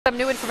Some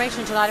new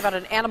information tonight about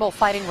an animal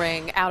fighting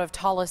ring out of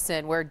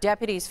Tolleson, where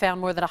deputies found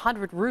more than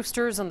 100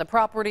 roosters on the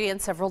property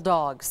and several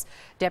dogs.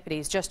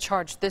 Deputies just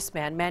charged this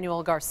man,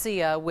 Manuel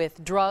Garcia,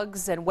 with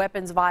drugs and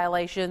weapons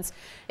violations.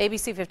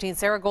 ABC 15's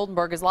Sarah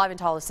Goldenberg is live in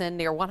Tolleson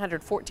near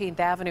 114th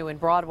Avenue and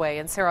Broadway.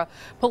 And Sarah,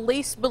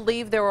 police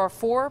believe there are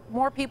 4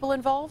 more people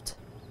involved?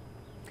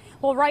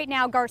 Well, right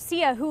now,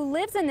 Garcia, who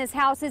lives in this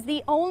house, is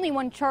the only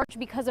one charged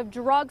because of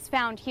drugs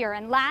found here.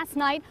 And last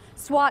night,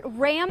 SWAT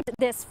rammed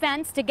this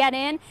fence to get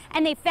in,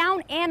 and they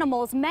found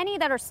animals, many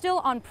that are still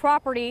on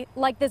property,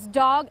 like this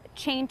dog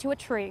chained to a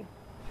tree.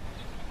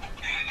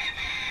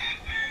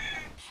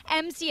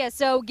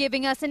 MCSO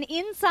giving us an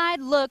inside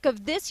look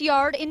of this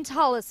yard in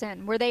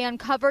Tolleson, where they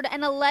uncovered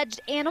an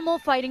alleged animal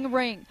fighting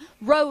ring.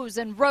 Rows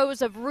and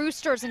rows of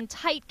roosters in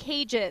tight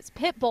cages,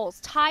 pit bulls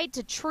tied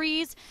to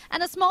trees,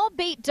 and a small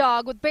bait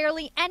dog with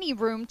barely any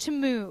room to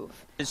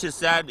move. It's just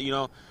sad,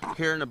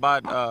 hearing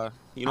about,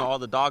 all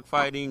the dog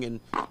fighting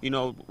and,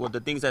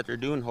 the things that they're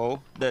doing,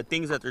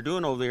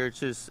 over there,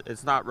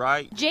 it's not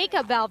right.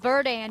 Jacob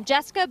Valverde and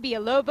Jessica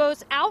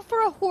Villalobos out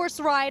for a horse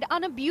ride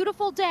on a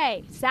beautiful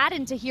day.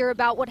 Saddened to hear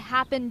about what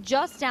happened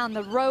just down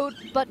the road,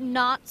 but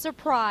not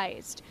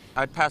surprised.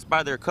 I'd passed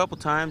by there a couple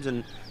times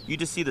and you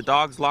just see the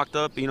dogs locked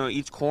up,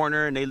 each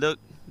corner, and they look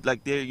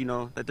like they're,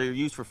 that they're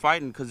used for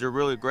fighting because they're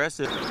really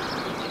aggressive.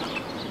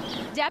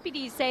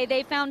 Deputies say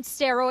they found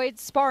steroids,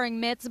 sparring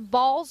mitts,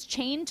 balls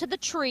chained to the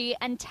tree,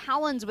 and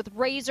talons with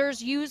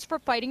razors used for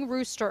fighting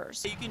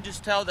roosters. You can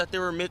just tell that they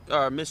were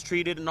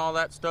mistreated and all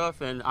that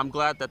stuff, and I'm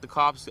glad that the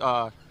cops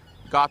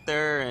got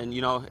there and,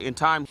 in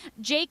time.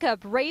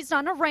 Jacob, raised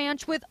on a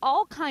ranch with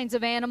all kinds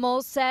of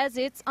animals, says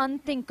it's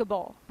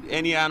unthinkable.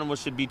 Any animal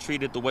should be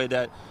treated the way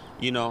that,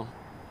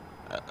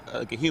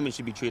 like a human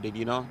should be treated,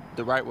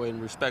 the right way,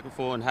 and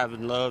respectful and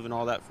having love and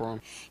all that for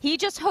them. He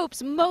just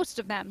hopes most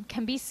of them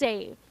can be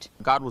saved.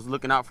 God was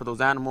looking out for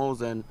those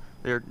animals, and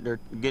they're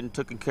getting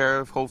taken care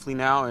of, hopefully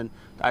now, and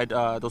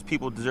those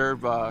people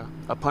deserve a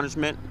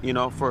punishment,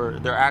 for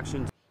their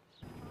actions.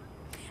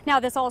 Now,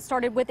 this all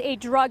started with a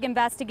drug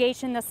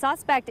investigation. The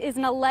suspect is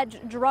an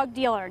alleged drug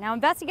dealer. Now,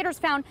 investigators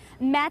found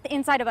meth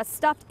inside of a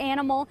stuffed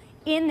animal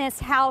in this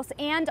house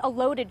and a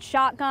loaded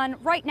shotgun.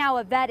 Right now,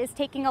 a vet is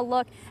taking a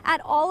look at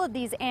all of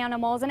these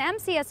animals, and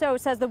MCSO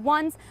says the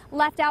ones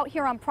left out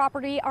here on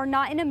property are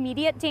not in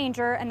immediate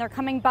danger, and they're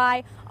coming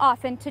by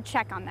often to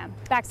check on them.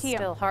 Back to you.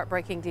 Still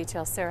heartbreaking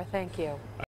details, Sarah. Thank you.